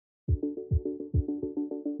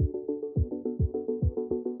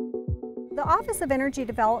The Office of Energy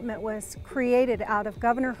Development was created out of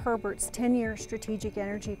Governor Herbert's 10-year strategic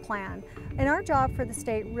energy plan, and our job for the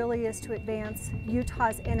state really is to advance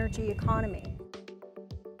Utah's energy economy.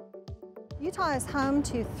 Utah is home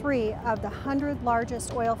to 3 of the 100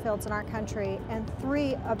 largest oil fields in our country and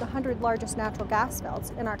 3 of the 100 largest natural gas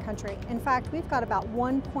fields in our country. In fact, we've got about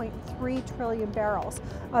 1.3 trillion barrels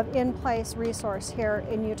of in-place resource here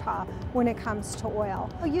in Utah when it comes to oil.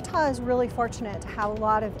 Well, Utah is really fortunate to have a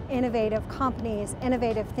lot of innovative companies,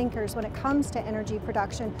 innovative thinkers when it comes to energy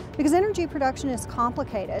production, because energy production is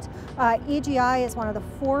complicated. EGI is one of the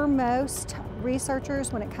foremost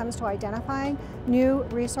researchers when it comes to identifying new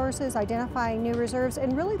resources, identifying new reserves,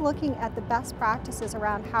 and really looking at the best practices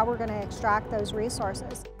around how we're going to extract those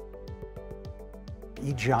resources.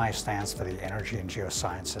 EGI stands for the Energy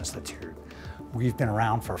Geoscience Institute. We've been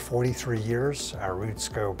around for 43 years. Our roots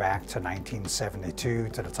go back to 1972,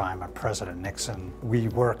 to the time of President Nixon. We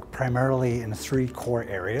work primarily in 3 core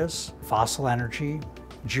areas: fossil energy,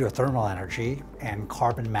 geothermal energy, and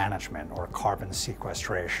carbon management or carbon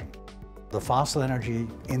sequestration. The fossil energy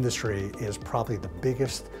industry is probably the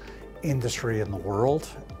biggest industry in the world.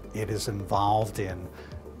 It is involved in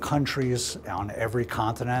countries on every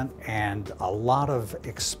continent, and a lot of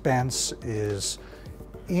expense is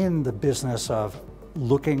in the business of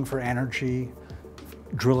looking for energy,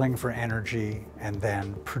 drilling for energy, and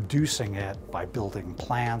then producing it by building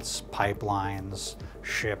plants, pipelines,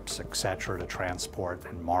 ships, etc., to transport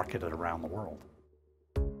and market it around the world.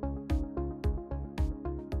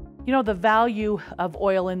 You know, the value of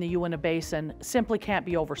oil in the Uinta Basin simply can't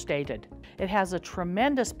be overstated. It has a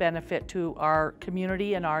tremendous benefit to our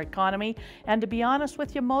community and our economy, and to be honest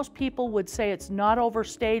with you, most people would say it's not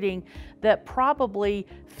overstating that probably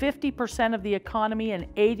 50% of the economy and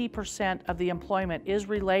 80% of the employment is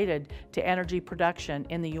related to energy production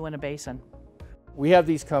in the Uinta Basin. We have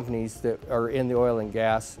these companies that are in the oil and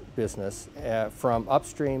gas business from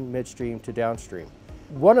upstream, midstream to downstream.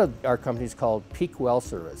 One of our companies is called Peak Well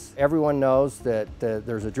Service. Everyone knows that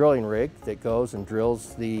there's a drilling rig that goes and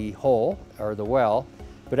drills the hole or the well,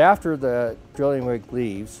 but after the drilling rig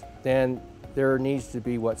leaves, then there needs to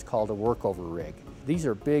be what's called a workover rig. These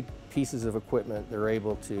are big pieces of equipment. They're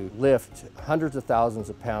able to lift hundreds of thousands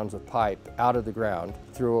of pounds of pipe out of the ground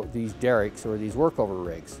through these derricks or these workover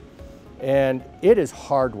rigs. And it is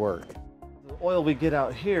hard work. Oil we get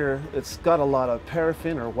out here, it's got a lot of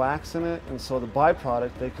paraffin or wax in it, and so the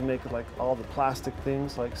byproduct, they can make like all the plastic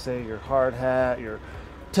things, like say your hard hat, your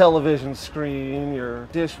television screen, your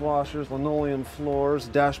dishwashers, linoleum floors,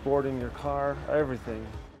 dashboard in your car, everything.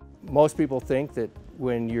 Most people think that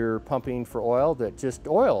when you're pumping for oil, that just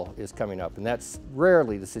oil is coming up, and that's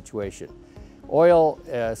rarely the situation. Oil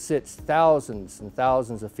sits thousands and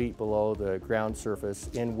thousands of feet below the ground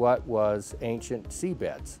surface in what was ancient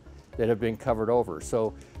seabeds that have been covered over.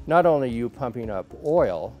 So not only are you pumping up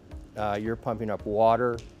oil, you're pumping up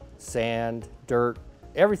water, sand, dirt,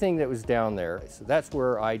 everything that was down there. So that's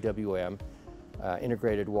where IWM,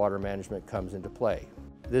 Integrated Water Management, comes into play.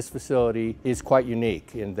 This facility is quite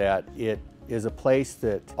unique in that it is a place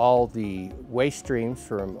that all the waste streams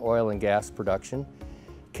from oil and gas production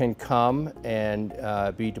can come and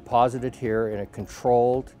be deposited here in a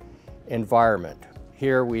controlled environment.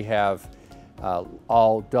 Here we have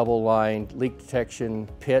all double-lined leak detection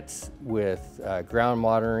pits with ground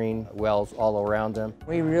monitoring wells all around them.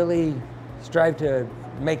 We really strive to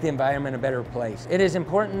make the environment a better place. It is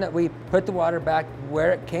important that we put the water back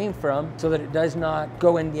where it came from so that it does not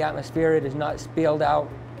go in the atmosphere, it is not spilled out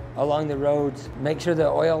along the roads. Make sure the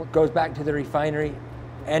oil goes back to the refinery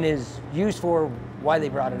and is used for why they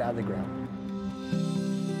brought it out of the ground.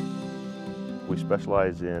 We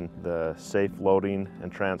specialize in the safe loading and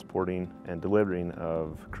transporting and delivering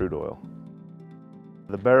of crude oil.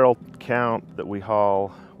 The barrel count that we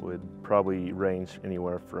haul would probably range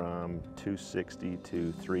anywhere from 260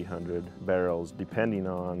 to 300 barrels, depending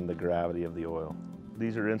on the gravity of the oil.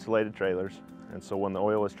 These are insulated trailers, and so when the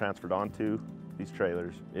oil is transferred onto these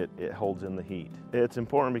trailers, it holds in the heat. It's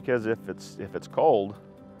important because if it's cold,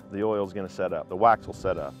 the oil is going to set up, the wax will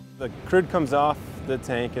set up. The crude comes off the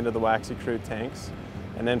tank into the waxy crude tanks,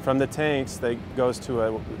 and then from the tanks it goes to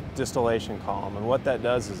a distillation column, and what that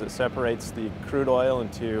does is it separates the crude oil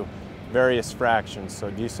into various fractions,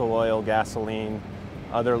 so diesel oil, gasoline,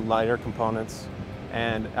 other lighter components,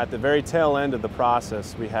 and at the very tail end of the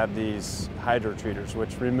process we have these hydrotreaters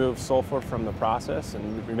which remove sulfur from the process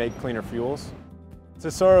and we make cleaner fuels.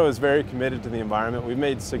 Tesoro is very committed to the environment. We've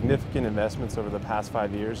made significant investments over the past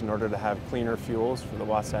 5 years in order to have cleaner fuels for the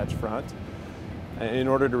Wasatch Front in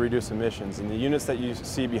order to reduce emissions. And the units that you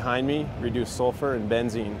see behind me reduce sulfur and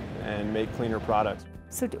benzene and make cleaner products.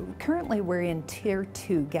 So currently we're in Tier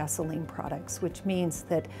 2 gasoline products, which means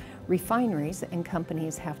that refineries and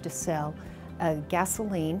companies have to sell a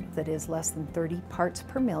gasoline that is less than 30 parts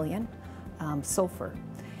per million sulfur.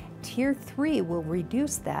 Tier 3 will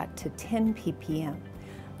reduce that to 10 ppm.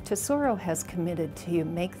 Tesoro has committed to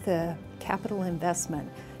make the capital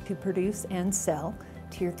investment to produce and sell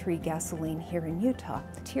Tier 3 gasoline here in Utah.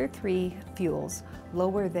 Tier 3 fuels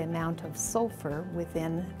lower the amount of sulfur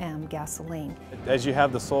within gasoline. As you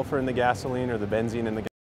have the sulfur in the gasoline or the benzene in the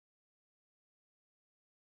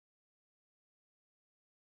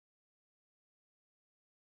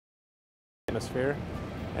atmosphere,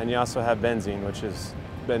 and you also have benzene, which has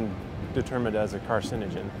been determined as a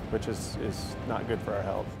carcinogen, which is not good for our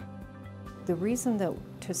health. The reason that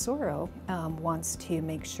Tesoro wants to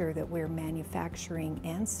make sure that we're manufacturing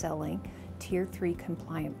and selling Tier 3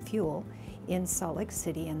 compliant fuel in Salt Lake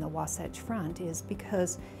City and the Wasatch Front is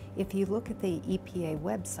because if you look at the EPA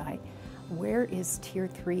website, where is Tier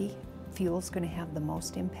 3 fuels going to have the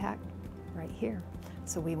most impact? Right here.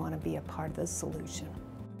 So we want to be a part of the solution.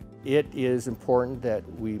 It is important that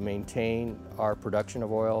we maintain our production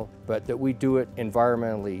of oil, but that we do it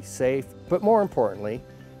environmentally safe. But more importantly,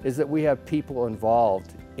 is that we have people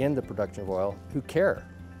involved in the production of oil who care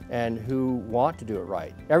and who want to do it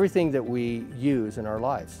right. Everything that we use in our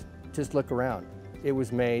lives, just look around. It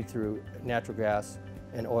was made through natural gas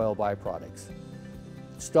and oil byproducts.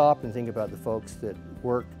 Stop and think about the folks that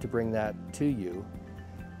work to bring that to you,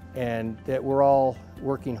 and that we're all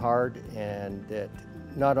working hard, and that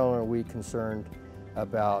not only are we concerned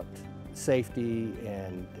about safety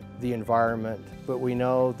and the environment, but we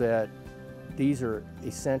know that these are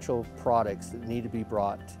essential products that need to be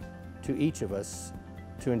brought to each of us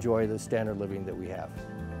to enjoy the standard living that we have.